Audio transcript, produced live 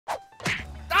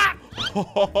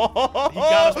He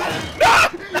got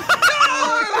us.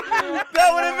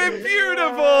 That would have been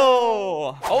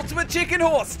beautiful! Ultimate chicken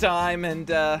horse time, and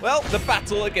well, the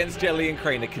battle against Jelly and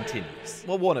Crainer continues.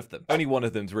 Well, one of them. Only one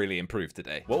of them's really improved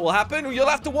today. What will happen? You'll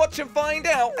have to watch and find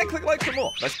out. And click like for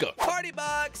more. Let's go. Party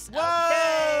box.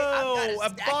 Whoa! Okay, A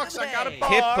box. I got a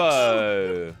box.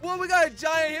 Hippo. Well, we got a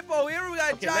giant hippo here. We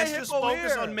got a giant let's just hippo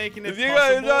focus here. on making it If you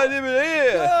guys possible. not even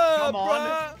here. Come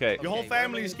on. Okay. Your whole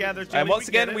family's gathered. Jelly. And once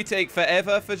We get again, it. we take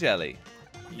forever for Jelly.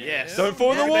 Yes. Don't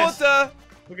fall in the water.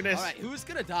 Look at this. All right, who's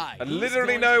gonna die? And Who's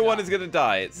literally going no to one die? is gonna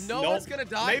die. It's No one's gonna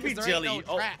die. Maybe 'cause there ain't Jelly.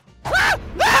 No trap.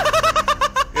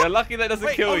 You're lucky that doesn't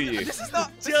Wait, kill oh, you. This is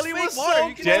not. Jelly this is was fake water. so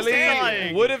You can close to understand.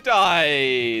 dying. Would have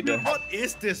died. Dude, what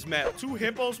is this map? 2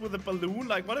 hippos with a balloon?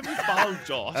 Like, what have you found,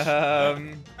 Josh?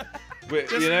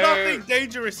 There's You know, nothing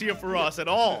dangerous here for us at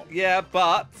all. yeah,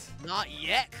 but Not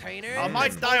yet, Crainer. I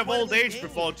might die of old age game.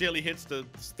 before Jelly hits the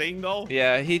sting, though.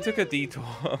 yeah, he took a detour.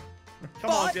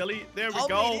 Come on, But Jelly. There we I'll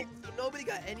go. meet it, so nobody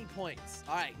got any points.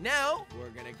 All right, now we're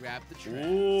gonna grab the trap.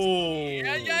 Ooh.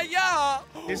 Yeah.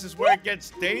 This is where it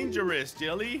gets dangerous,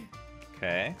 Jelly.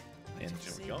 Okay. There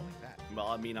we go. Well,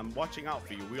 I mean, I'm watching out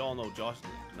for you. We all know Josh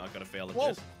is not gonna fail at Whoa.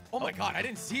 this. Oh my God, I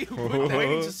didn't see you. I'm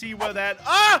waiting to see where that.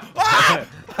 Ah!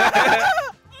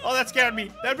 Oh, that scared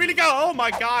me. That really got. Oh my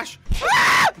gosh.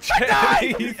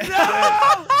 Jelly.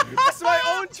 That's my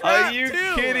own trap. Are you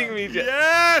too. kidding me?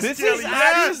 Yes, This Jelly, is I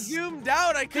yes. zoomed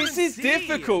out. I couldn't This is see.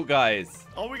 difficult, guys.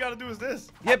 All we gotta do is this.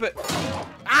 Yeah, but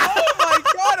Oh my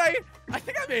God, I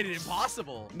think I made it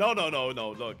impossible. No.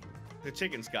 Look, the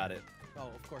chicken's got it. Oh,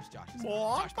 of course, Josh.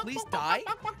 Josh, please die.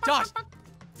 Josh,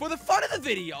 for the fun of the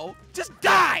video, just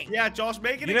die. Yeah, Josh,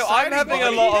 make it you know, exciting. I'm having a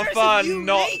buddy. lot of You fun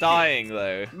not make it. dying,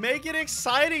 though. Make it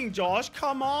exciting, Josh.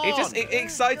 Come on. It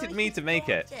excited me to make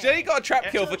it. Jelly got a trap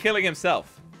kill for killing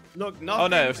himself. Look, nothing, Oh,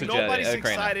 no, it's a Jelly. nobody's Oh, Crainer.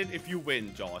 excited if you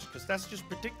win, Josh, because that's just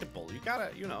predictable. You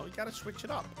gotta switch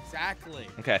it up. Exactly.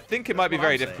 Okay, I think it might be what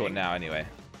very I'm difficult saying. now anyway.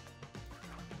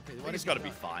 Okay, What is gonna be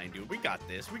fine, dude. We got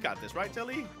this. We got this, right,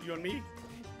 Jelly? You and me?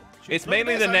 It's Look at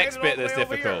mainly this, the I made next it bit all the that's way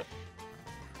over difficult.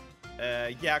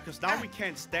 Yeah, because now we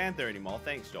can't stand there anymore.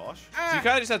 Thanks, Josh. So you kind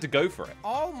of just have to go for it.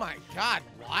 Oh my God,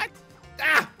 what?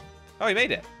 Ah! Oh, you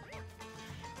made it.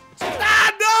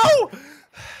 Ah, no!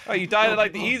 Oh, you died at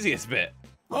like the easiest bit.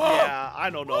 Yeah, I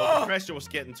don't know. The pressure was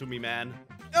getting to me, man.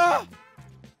 Ah!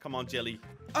 Come on, Jelly.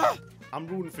 Ah! I'm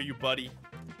rooting for you, buddy.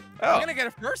 I'm Oh. gonna get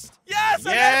it first. Yes,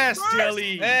 I Yes, got it first.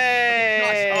 Jelly.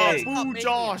 Hey! Oh, Stop boo, making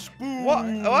Josh. Boo. What?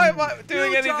 Why am I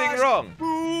doing You, anything Josh. wrong?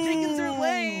 Boo. Chickens are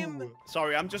lame.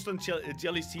 Sorry, I'm just on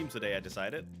Jelly's team today, I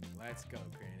decided. Let's go,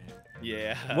 Crainer.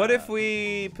 Yeah. What if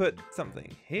we put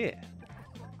something here?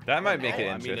 That might make it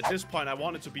I mean, interesting. at this point, I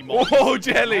want it to be more. Whoa, I'm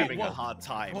Jelly! having a hard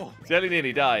time. Whoa. Jelly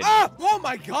nearly died. Ah! Oh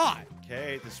my God.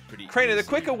 Okay, this is pretty. Crainer, the easy.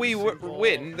 quicker we Simple.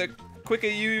 win, the quicker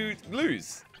you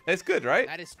lose. It's good, right?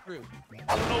 That is true.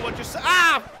 I don't know what you're saying.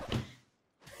 Ah!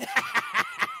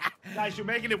 Guys, you're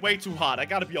making it way too hard. I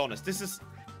gotta be honest. This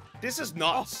is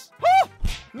nuts.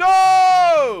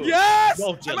 No! Yes! Go,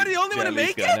 Am I Jelly. the only one to Jelly's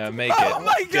make gonna it? make Oh it.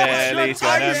 my God! Jelly's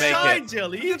gonna make Shine, it.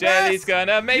 Jelly. Jelly's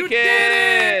gonna make You it!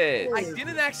 did it! I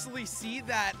didn't actually see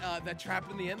that that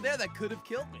trap in the end there. That could have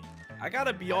killed me. I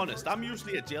gotta be honest. I'm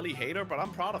usually a Jelly hater, but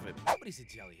I'm proud of him. Nobody's a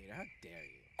jelly hater. How dare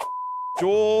you?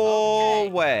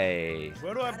 Doorway.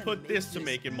 Where do I Gotta put make this to this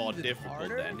make it more even difficult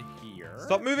harder. than here?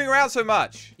 Stop moving around so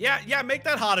much. Yeah, make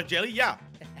that harder, Jelly. Yeah.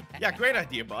 Yeah, great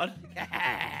idea, bud.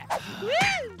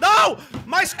 No!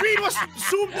 My screen was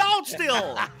zoomed out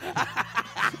still!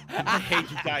 I hate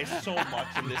you guys so much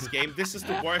in this game. This is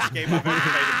the worst game I've ever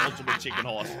played in Ultimate Chicken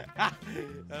Horse.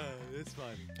 It's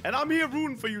fun. And I'm here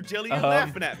rooting for you, Jelly. You're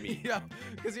laughing at me. Yeah,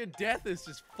 because your death is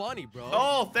just funny, bro.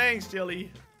 Oh, thanks,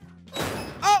 Jelly.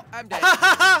 Oh, I'm dead.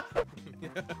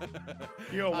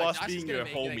 Here I was Josh is being gonna your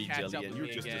make it and homie, catch up Jelly, and with you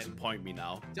me just again. disappoint me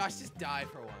now. Josh, just die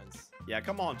for once. Yeah,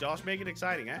 come on, Josh. Make it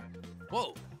exciting, eh?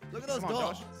 Whoa, look at those Come on,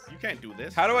 dogs. Josh. You can't do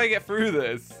this. How do I get through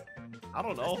this? I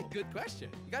don't That's know. a good question.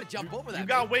 You gotta jump over that. You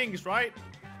got mate. wings, right?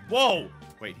 Whoa.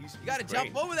 Wait, he's You gotta great.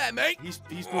 jump over that, mate. He's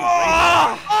doing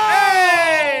Ah!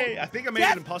 great. Hey! I think I made it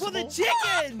Death impossible. for the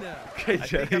chicken. Okay, I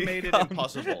think I made it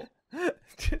impossible.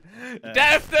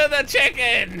 Death to the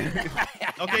chicken!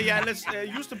 Okay, yeah, let's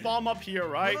use the bomb up here,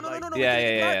 right? No, no, no, Like- no, no. Yeah, we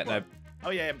can yeah, get a yeah. No, platform. Oh,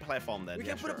 yeah, platform then. We yeah,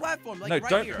 can put a sure. platform like no, right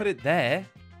don't here. put it there.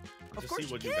 Of Just course see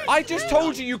you what you can. guys I do. just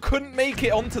told you you couldn't make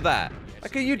it onto that.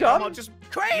 Like, are you Come dumb? on, just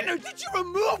Crainer, did you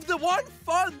remove the one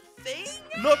fun thing?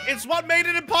 look. It's what made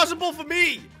it impossible for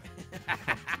me.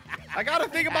 I gotta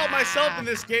think about myself in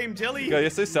this game, Jelly. God, you're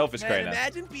so selfish, Man, Crainer.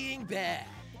 imagine being bad.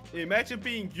 Imagine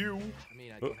being you. I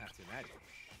mean, I don't have to imagine.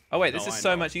 Oh wait, this No, is I so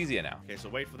know. much easier now. Okay, so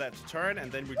wait for that to turn, and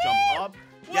then we jump up.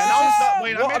 Yeah, now it's not.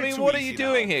 Wait, What, I made it mean, too what are easy you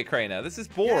doing now. here, Crainer? This is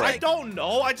boring. I don't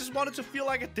know. I just wanted to feel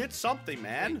like I did something,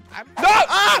 man. I'm No!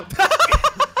 Ah!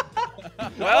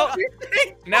 Well,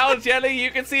 now, Jelly, you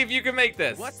can see if you can make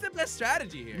this. What's the best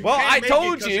strategy here? Well, Can't I make it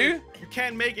told 'cause you. You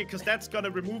can't make it because that's gonna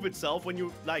remove itself when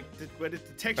you like when it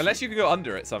detects. Unless you can go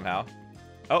under it somehow.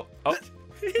 Oh.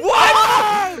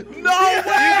 What? No way! You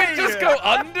can just go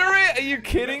under it? Are you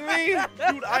kidding me?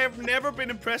 Dude, I have never been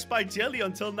impressed by Jelly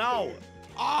until now.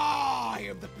 I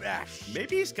am the best.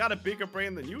 Maybe he's got a bigger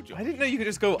brain than you, Joe. I didn't know you could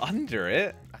just go under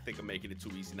it. I think I'm making it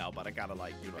too easy now, but I gotta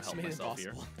like, you know, I just help made it myself here.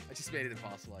 impossible. I just made it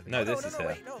impossible. I think. No, Oh, this is no, it.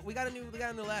 wait, no, we got a new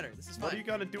ladder. This is fine. What are you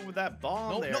gonna do with that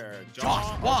bomb No, no. there, Josh,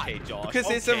 why? Okay, Josh. Because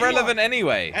it's okay. irrelevant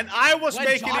anyway. And I was When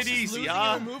making Josh it is easy, losing,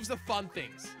 huh? He removes the fun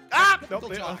things. Ah! Typical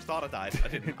Nope, I Josh. thought I died. I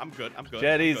didn't. I'm good. I'm good.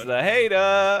 Jelly's I'm good. the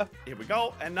hater. Here we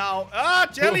go. And now,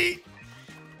 Jelly!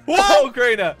 Whoa,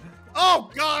 Crainer.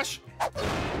 Oh gosh!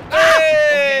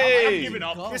 Hey! I'm giving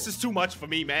up. Go. This is too much for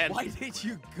me, man. Why did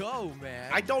you go, man?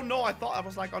 I don't know. I thought I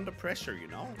was like under pressure, you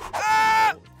know?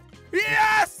 Ah!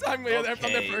 Yes! I'm there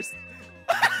Okay. first.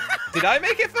 Did I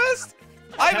make it first?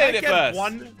 I Can made it get first.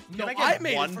 One? No, Can I get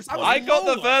made it one first. point? I got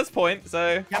the lower. first point,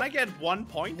 so Can I get 1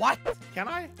 point? What? Can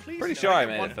I? Please? pretty Can sure I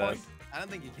get made 1 it point? first. I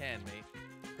don't think you can, mate.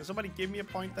 Can somebody give me a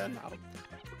point then? I don't...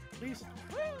 Please.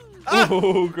 Ah!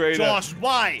 Oh, Crainer. Josh,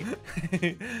 why?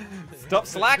 Stop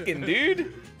slacking,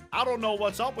 dude. I don't know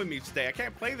what's up with me today. I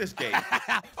can't play this game.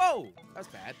 Oh, that's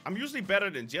bad. I'm usually better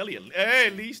than Jelly,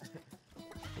 at least.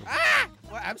 Ah!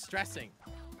 Well, I'm stressing.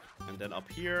 And then up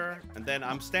here, and then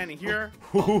I'm standing here.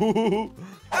 Oh,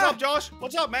 What's up, Josh?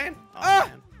 What's up, man? Oh, Ah!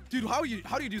 man. Dude, how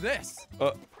do you do this?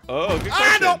 good Ah,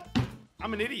 question. no!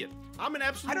 I'm an idiot. I'm an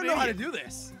absolute I don't idiot. know how to do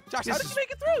this. Josh, This how did is- you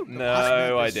make it through?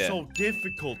 No This is idea. so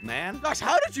difficult, man. Josh,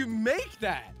 how did you make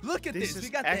that? Look at this. This We is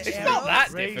got the actually It's not that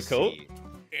crazy. difficult.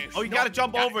 Oh, you gotta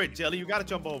jump over it, Jelly. You gotta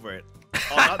jump over it.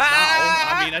 Oh, not now.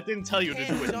 I mean, I didn't tell you to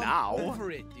do it now. Over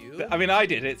it, dude. I mean, I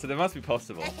did it, so there must be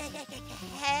possible.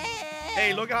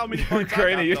 Hey, look at how many points I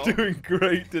Crainer, got, you're though. doing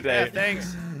great Yeah, today.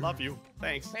 thanks. Love you.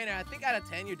 Thanks. Painter, I think out of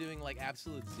 10, you're doing like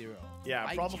absolute 0.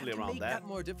 Yeah, probably you have to around make that.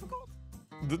 more difficult?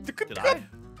 Did I?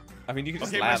 I mean, you can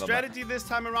just Okay, my land on that. strategy this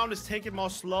time around is take it more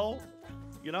slow,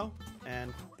 you know,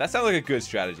 and That sounds like a good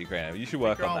strategy, Crainer. You should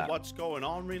work figure on out that. what's going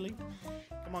on, really.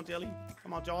 Come on, Jelly.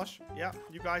 Come on, Josh. Yeah,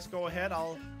 you guys go ahead.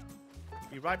 I'll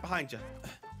be right behind you.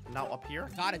 Now up here.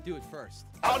 Gotta do it first.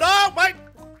 Oh, no! Wait!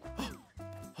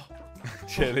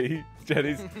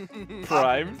 Jelly's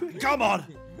primed. Come on!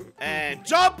 And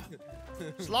jump!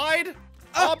 Slide!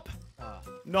 Up!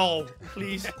 No,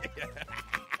 please.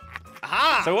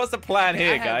 Aha! So what's the plan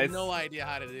here, I guys? have no idea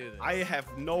how to do this. I have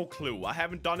no clue. I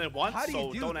haven't done it once, How do you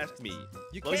so do don't this? ask me.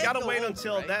 You Well, you can't gotta go wait over,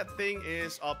 until right? that thing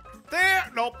is up there.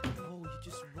 Nope. Oh, you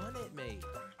just run it, mate.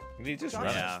 You just Josh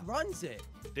run Yeah. just runs it.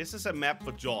 This is a map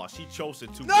for Josh. He chose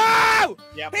it too. No!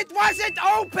 Yep. It wasn't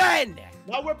open!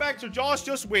 Now we're back to Josh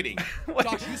just winning. it.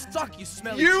 Josh, you suck, you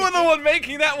smelly You were the chicken. one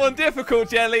making that one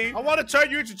difficult, Jelly. I want to turn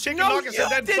you into chicken No, nuggets you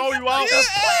and then did throw not. you out.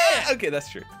 Yeah. Okay,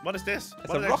 that's true. What is this? It's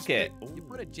What a did I just rocket. get? Ooh, You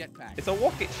put a jetpack. It's a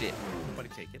rocket ship. Somebody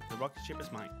take it. The rocket ship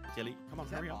is mine. Jelly, come on,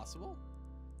 Is that hurry up. possible?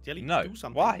 Jelly, No. do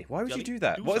something. Why? Why would you Jelly, do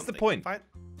that? What is the something. point? Fine.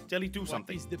 Jelly, do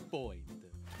something. What is the point?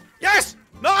 Yes!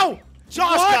 No!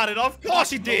 Josh What? got it. Of course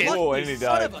he did. What? Oh, and Lucky he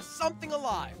son died. of a something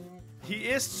alive. He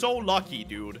is so lucky,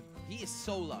 dude. He is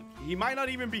so lucky. He might not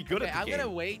even be good Okay, at the I'm game. gonna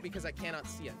wait because I cannot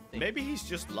see a thing. Maybe he's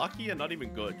just lucky and not even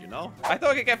good, you know? I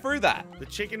thought I could get through that. The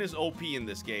chicken is OP in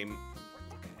this game.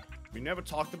 We never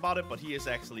talked about it, but he is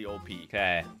actually OP.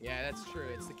 Okay. Yeah, that's true.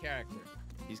 It's the character.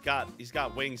 He's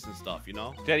got wings and stuff, you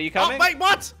know? Jelly, you Oh, coming? wait,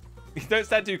 what? Don't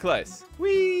stand too close.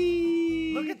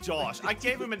 Whee! Look at Josh. I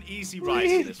gave him an easy ride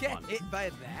to this Get one. it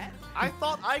by that? I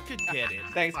thought I could get it.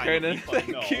 Thanks, Finally, Crainer. but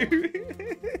Thank no.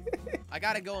 you. I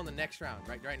gotta go in the next round,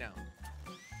 right now.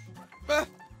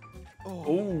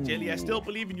 Ooh. Jelly, I still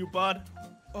believe in you, bud.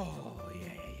 Oh,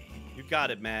 yeah. You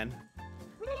got it, man.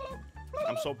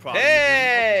 I'm so proud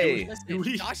Hey! of you.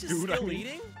 Listen, Josh is Dude, I still mean-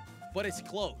 leading, but it's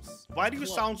close. Why do you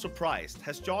Close. sound surprised?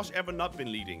 Has Josh ever not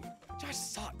been leading? Josh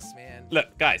sucks, man.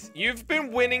 Look, guys, you've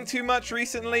been winning too much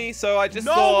recently, so I just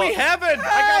No, thought... we haven't.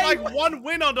 I got like one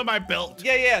win under my belt.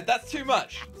 Yeah, that's too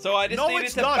much. So I just No, needed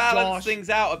it's to not, balance Josh. things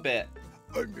out a bit.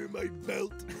 Under my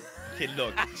belt. Okay,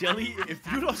 look, Jelly, if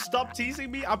you don't stop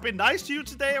teasing me, I've been nice to you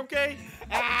today, okay?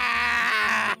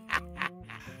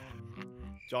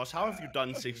 Josh, how have you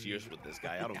done 6 years with this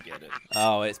guy? I don't get it.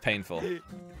 Oh, it's painful.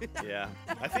 Yeah,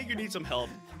 I think you need some help.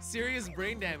 Serious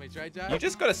brain damage, right, Josh? You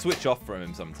just gotta switch off from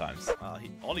him sometimes.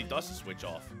 All he does is switch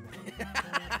off.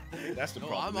 That's the No,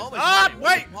 problem. I'm always Ah, running.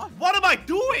 wait! What? What am I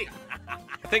doing?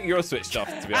 I think you're switched off,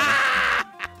 to be honest.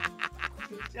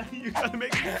 You gotta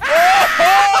make me.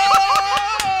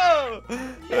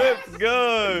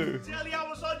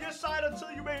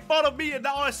 of me and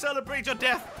now I celebrate your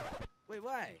death. Wait,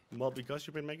 why? Well, because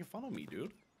you've been making fun of me,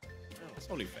 dude. That's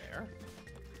only fair.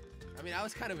 I mean, I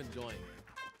was kind of enjoying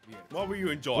it. Weird. What were you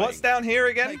enjoying? What's down here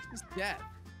again? Like, just death.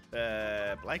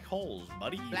 Black holes,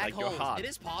 buddy. Black like holes. your heart. It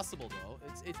is possible, though.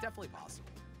 It's definitely possible.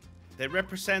 They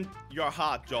represent your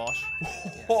heart, Josh.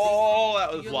 Oh,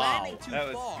 that was You're wow. landing too That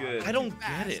was far. good. I don't Too get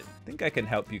fast. it. I think I can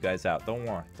help you guys out. Don't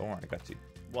worry. Don't worry. I got you.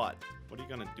 What? What are you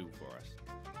gonna do for us?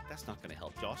 That's not gonna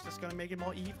help, Josh. That's gonna make it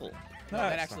more evil. No,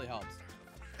 that actually helps.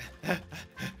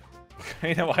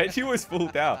 You know, why did you always fall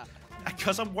down?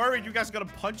 Because I'm worried you guys are gonna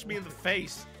punch me in the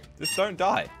face. Just don't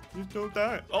die. You don't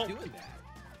die. Oh, Doing that.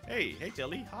 hey,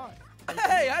 Jelly. Hi.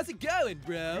 Hey, how's it going, You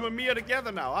bro? and me are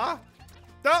together now, huh?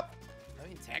 Stop. I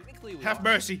mean, technically, we Have are.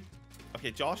 mercy.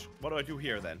 Okay, Josh. What do I do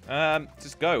here then?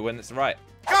 Just go when it's right.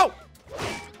 Go.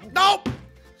 Nope.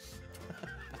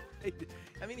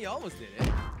 I mean, you almost did it.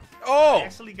 I Oh,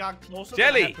 actually got closer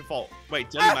Jelly. than I had before. Wait,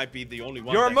 Jelly might be the only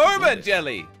one. your that can do moment, this.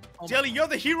 Jelly. Jelly, you're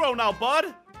the hero now,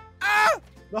 bud. Ah!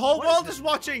 The whole What world is is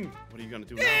watching. What are you gonna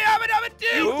do now?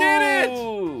 You did it!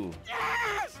 Ooh.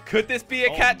 Could this be a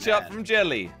Oh, catch-up man. from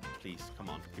Jelly? Please, come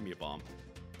on, give me a bomb.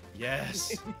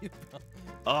 Yes.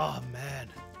 Oh man.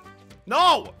 No.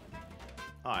 All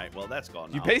right, well that's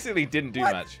gone. You now. basically didn't do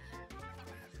What? much.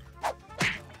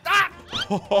 Ah!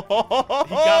 He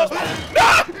got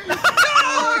us.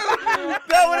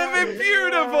 That would have been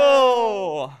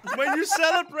beautiful. When you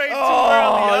celebrate too Oh,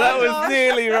 early, that huh, was Josh?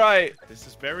 nearly right. This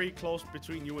is very close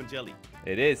between you and Jelly.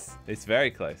 It is. It's very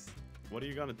close. What are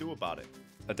you gonna do about it?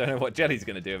 I don't know what Jelly's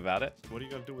gonna do about it. What are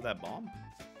you gonna do with that bomb?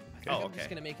 I think Oh, I'm okay. just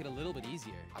gonna make it a little bit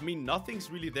easier. I mean, nothing's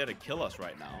really there to kill us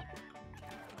right now.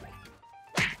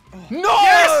 No!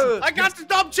 Yes! I got the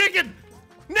dumb chicken!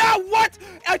 Now what?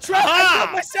 I tried. I Aha!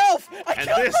 killed myself. I And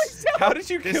killed this- myself. How did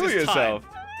you This kill is yourself?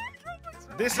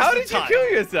 This How is did the you time. kill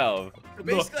yourself?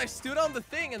 Basically, I stood on the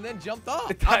thing and then jumped off.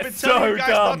 I've been That's telling so you guys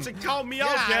dumb. not to count me Yeah,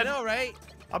 out, I Jen. know, right?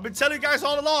 I've been telling you guys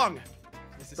all along.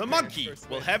 This is The Craner's monkey first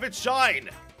will win. have its shine.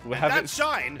 We'll And have that it-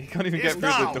 shine He can't even is get through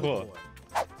now. the door.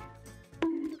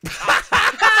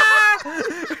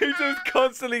 He's just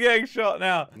constantly getting shot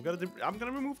now. I'm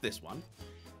gonna remove this one.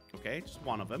 Okay, just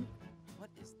one of them. What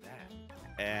is that?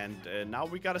 And now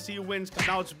we gotta see who wins, because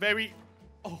now it's very...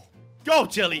 Oh, go,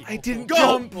 Jelly! I didn't Go!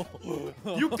 jump.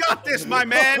 You got this, my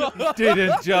man!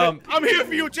 Didn't jump. I'm here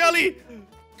for you, Jelly!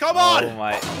 Come on! Oh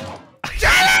my.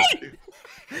 Jelly!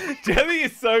 Jelly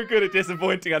is so good at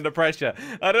disappointing under pressure.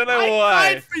 I don't know I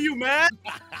why. fight for you, man!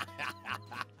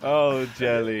 Oh,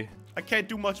 Jelly. I can't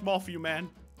do much more for you, man.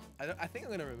 I think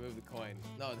I'm gonna remove the coin.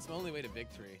 No, it's my only way to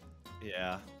victory.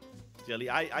 Yeah. Jelly,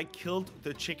 I killed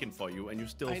the chicken for you, and you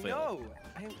still I failed.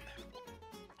 know.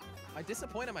 I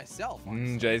disappointed myself.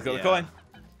 honestly. Jay's got Yeah. the coin.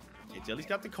 Yeah, Jelly's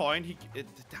got the coin. I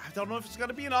don't know if it's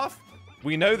gonna be enough.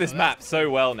 We know this map so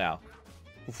well now.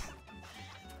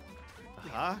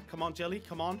 Come on, Jelly.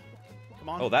 Come on. Come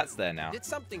on. Oh, that's there now. Did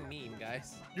something mean,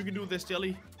 guys. You can do this, Jelly.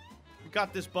 You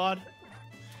got this, bud.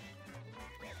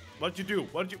 What did you do?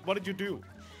 What did you do?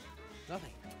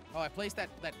 Nothing. Oh, I placed that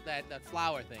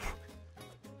flower thing.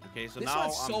 Okay, so This now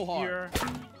one's I'm so hard. here.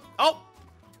 Oh!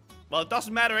 Well, it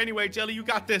doesn't matter anyway, Jelly. You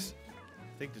got this.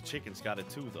 I think the chicken's got it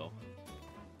too, though.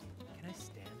 Can I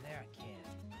stand there? I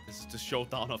can't. This is the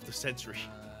showdown of the century.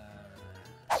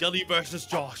 Jelly versus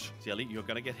Josh. Jelly, you're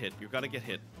gonna get hit. You're gonna get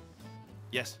hit.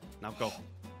 Yes. Now go.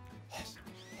 Yes.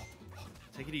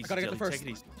 Take it easy, I gotta get Jelly. the first. Take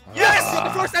it easy. Yes! I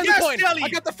got the first and Yes, the coin. Jelly! I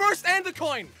got the first and the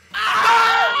coin.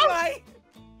 Ah!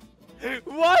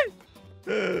 What? At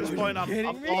this point, I'm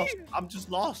kidding me? lost. I'm just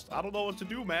lost. I don't know what to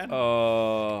do, man. Oh.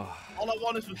 All I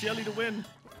want is for Jelly to win.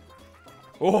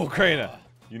 Oh, Crainer.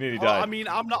 You nearly Well, died. I mean,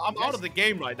 I'm out of the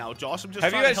game right now, Josh. I'm just.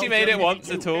 Have you trying to actually help made it Jelly once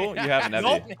beat at you. all? You haven't, have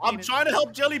Nope. you? I'm trying to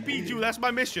help Jelly beat you. That's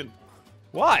my mission.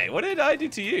 Why? What did I do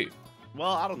to you?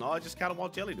 Well, I don't know. I just kind of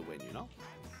want Jelly to win, you know?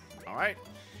 All right.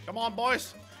 Come on,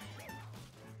 boys.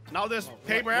 Now there's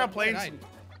paper what airplanes. did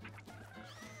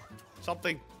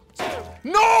Something.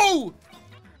 No!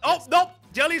 Oh, nope.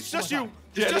 Jelly, it's just you.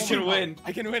 It's Jelly just can you. win.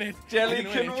 I can win it. Jelly I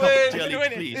can it. win. Jelly,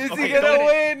 win it. please. Is Okay, he gonna don't-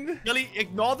 win? Jelly,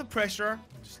 ignore the pressure.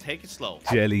 Just take it slow.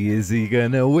 Jelly, is he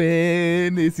gonna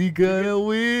win? Is he gonna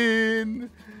win?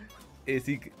 Is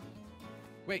he?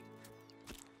 Wait.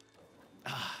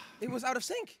 It was out of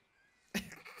sync.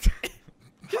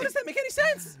 How does that make any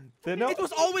sense? They're not. It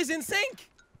was always in sync.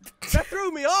 That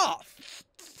threw me off.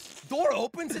 Door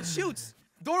opens, it shoots.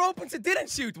 Door opens, it didn't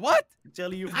shoot. What?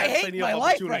 Jelly, you've I had hate plenty my of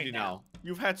life opportunity right now. now.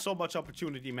 You've had so much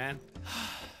opportunity, man.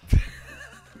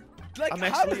 Like, I'm how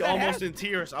actually does that almost happen? in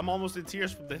tears. I'm almost in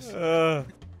tears from this.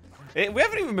 We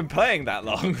haven't even been playing that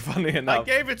long, funny I enough.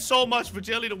 gave it so much for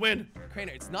Jelly to win.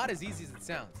 Crainer, it's not as easy as it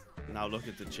sounds. Now look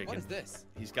at the chicken. What is this?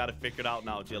 He's got it figured out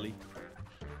now, Jelly.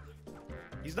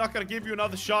 He's not gonna give you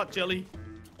another shot, Jelly.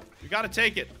 You gotta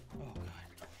take it. Oh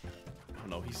god. Oh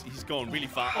no, he's going really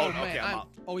far. Oh, Oh, man, okay, I'm out.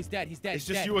 Oh, he's dead. He's dead. It's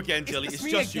he's just dead. you again, Jelly. It's It's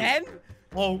me just again? you.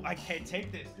 Oh, I can't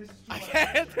take this. This is too I much.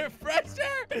 can't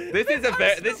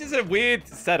refresher. This is a weird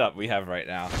setup we have right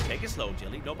now. Take it slow,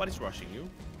 Jelly. Nobody's rushing you.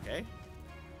 Okay?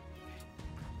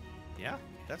 Yeah,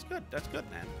 that's good. That's good,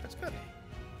 man. That's good.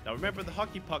 Now remember the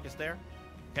hockey puck is there.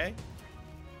 Okay?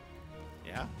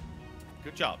 Yeah.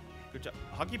 Good job. Good job.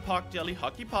 Hockey puck, Jelly.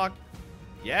 Hockey puck.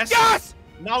 Yes. Yes!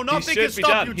 Now nothing should can be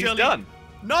stop done. you, He's Jelly. done.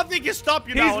 Nothing can stop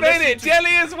you He's now. unless made you it. Jelly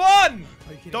has won.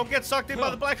 Don't get sucked in by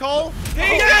the black hole. He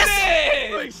did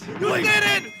it! You did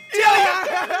it!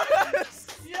 Yes!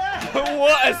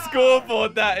 What a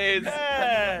scoreboard that is.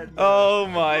 Man. Oh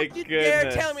my You dare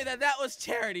goodness. tell me that was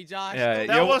charity, Josh? Yeah,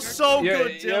 That was so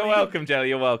good, Jelly. You're welcome, Jelly.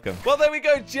 You're welcome. Well, there we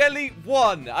go. Jelly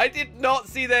won. I did not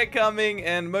see that coming.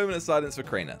 And moment of silence for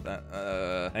Crainer.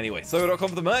 Anyway, Slogo.com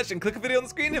for the merch and click a video on the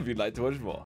screen if you'd like to watch more.